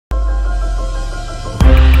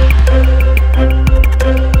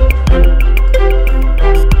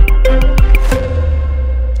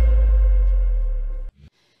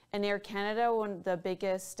Air Canada, the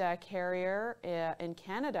biggest carrier in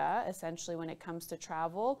Canada, essentially when it comes to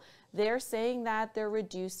travel, they're saying that they're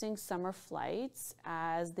reducing summer flights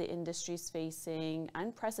as the industry's facing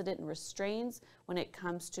unprecedented restraints when it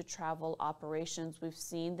comes to travel operations. We've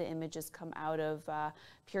seen the images come out of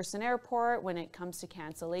Pearson Airport when it comes to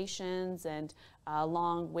cancellations and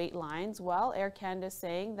long wait lines. Well, Air Canada is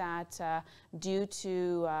saying that due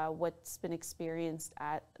to what's been experienced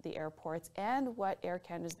at the airports and what Air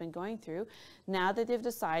Canada's been going through, now that they've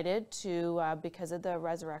decided to, because of the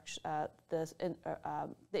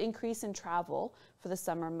the increase in travel for the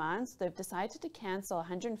summer months, they've decided to cancel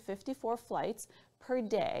 154 flights per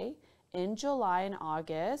day in July and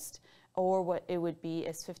August, or what it would be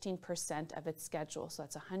is 15% of its schedule. So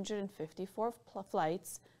that's 154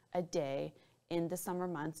 flights a day in the summer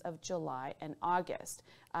months of July and August.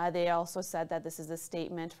 They also said that this is a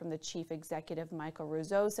statement from the chief executive, Michael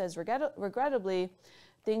Rousseau, says, regrettably,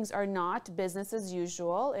 things are not business as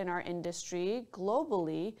usual in our industry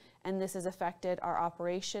globally, and this has affected our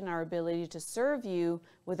operation, our ability to serve you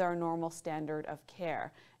with our normal standard of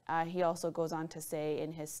care. He also goes on to say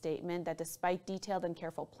in his statement that despite detailed and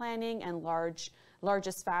careful planning and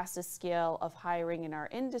largest, fastest scale of hiring in our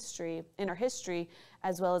industry, in our history,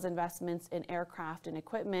 as well as investments in aircraft and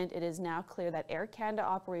equipment, it is now clear that Air Canada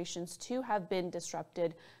operations too have been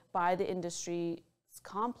disrupted by the industry's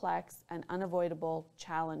complex and unavoidable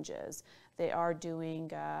challenges. They are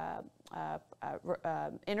doing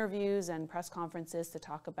interviews and press conferences to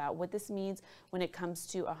talk about what this means when it comes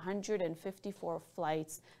to 154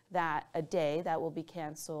 flights a day that will be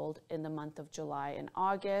canceled in the month of July and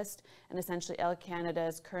August. And essentially, Air Canada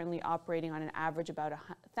is currently operating on an average about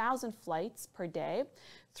 1,000 flights per day.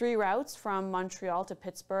 3 routes from Montreal to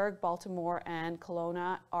Pittsburgh, Baltimore, and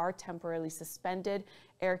Kelowna are temporarily suspended.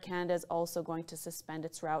 Air Canada is also going to suspend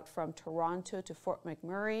its route from Toronto to Fort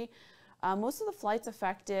McMurray. Most of the flights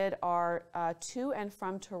affected are to and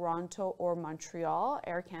from Toronto or Montreal.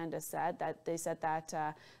 Air Canada said that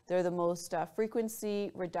they're the most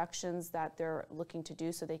frequency reductions that they're looking to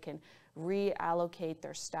do so they can reallocate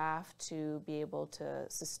their staff to be able to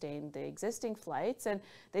sustain the existing flights. And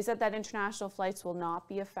they said that international flights will not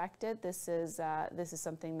be affected. This is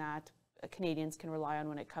something that Canadians can rely on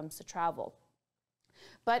when it comes to travel.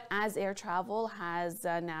 But as air travel has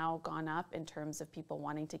now gone up in terms of people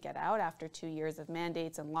wanting to get out after 2 years of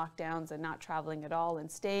mandates and lockdowns and not traveling at all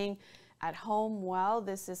and staying at home, well,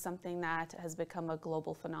 this is something that has become a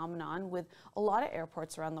global phenomenon with a lot of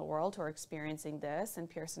airports around the world who are experiencing this, and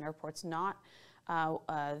Pearson Airport's not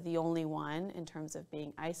the only one in terms of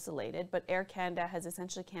being isolated. But Air Canada has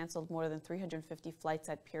essentially canceled more than 350 flights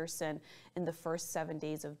at Pearson in the first 7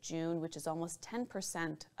 days of June, which is almost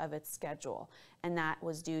 10% of its schedule. And that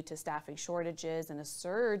was due to staffing shortages and a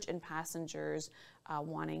surge in passengers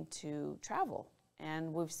wanting to travel.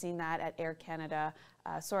 And we've seen that at Air Canada,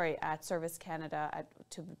 at Service Canada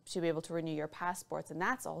to be able to renew your passports, and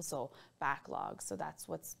that's also backlogged. So that's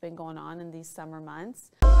what's been going on in these summer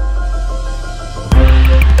months.